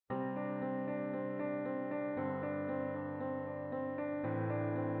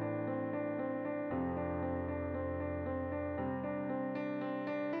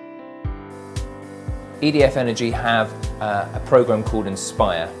EDF Energy have a programme called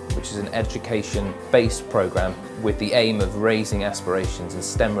Inspire, which is an education-based programme with the aim of raising aspirations in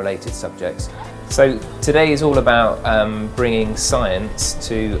STEM-related subjects. So today is all about bringing science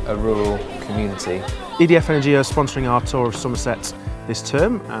to a rural community. EDF Energy are sponsoring our tour of Somerset this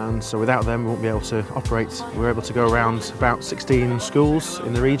term, and so without them we won't be able to operate. We're able to go around about 16 schools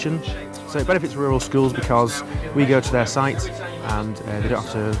in the region. So it benefits rural schools because we go to their site and they don't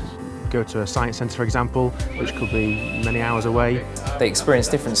have to go to a science centre, for example, which could be many hours away. They experience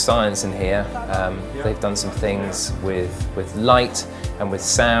different science in here. They've done some things with light and with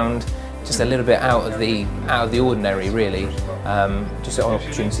sound, just a little bit out of the ordinary, really. Just an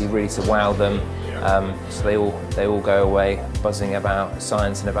opportunity really to wow them. So they all go away buzzing about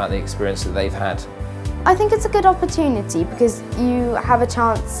science and about the experience that they've had. I think it's a good opportunity because you have a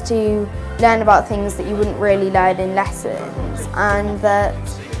chance to learn about things that you wouldn't really learn in lessons, and that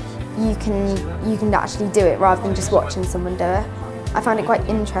you can actually do it rather than just watching someone do it. I found it quite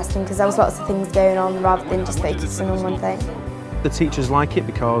interesting because there was lots of things going on rather than just focusing on one thing. The teachers like it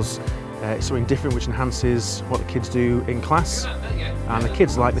because it's something different which enhances what the kids do in class, and the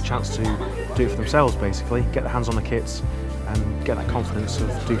kids like the chance to do it for themselves, basically, get their hands on the kits and get that confidence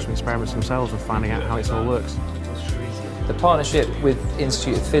of doing some experiments themselves and finding out how it all works. The partnership with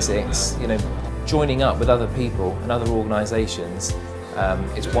Institute of Physics, joining up with other people and other organisations,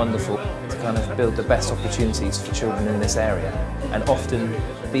 it's wonderful to kind of build the best opportunities for children in this area, and often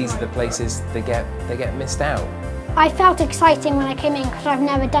these are the places they get missed out. I felt exciting when I came in because I've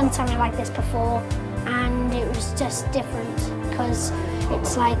never done something like this before, and it was just different because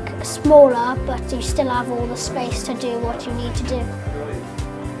it's like smaller but you still have all the space to do what you need to do.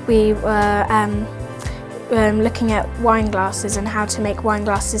 We were looking at wine glasses and how to make wine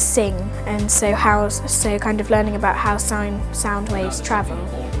glasses sing, and so kind of learning about how sound waves travel.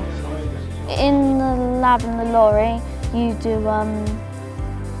 In the lab in the Lorry you do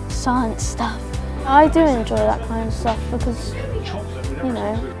science stuff. I do enjoy that kind of stuff because,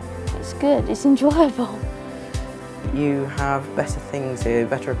 it's good, it's enjoyable. You have better things here,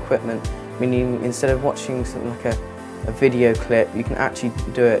 better equipment. I mean, instead of watching something like a video clip, you can actually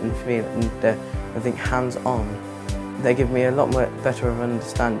do it and feel it, and I think hands-on. They give me a lot more better of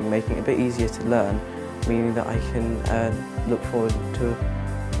understanding, making it a bit easier to learn, meaning that I can look forward to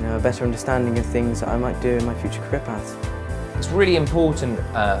a better understanding of things that I might do in my future career paths. It's really important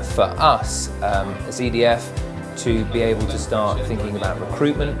for us as EDF to be able to start thinking about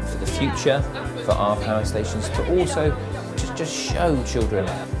recruitment for the future for our power stations, but also just show children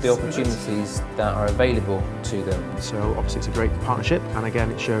the opportunities that are available to them. So obviously it's a great partnership, and again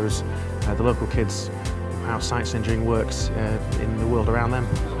it shows the local kids how science engineering works in the world around them.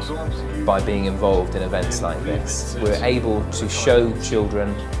 By being involved in events like this, we're able to show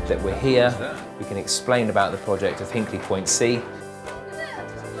children that we're here. We can explain about the project of Hinkley Point C.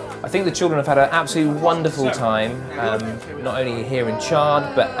 I think the children have had an absolutely wonderful time, not only here in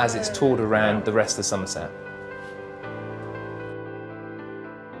Chard, but as it's toured around the rest of Somerset.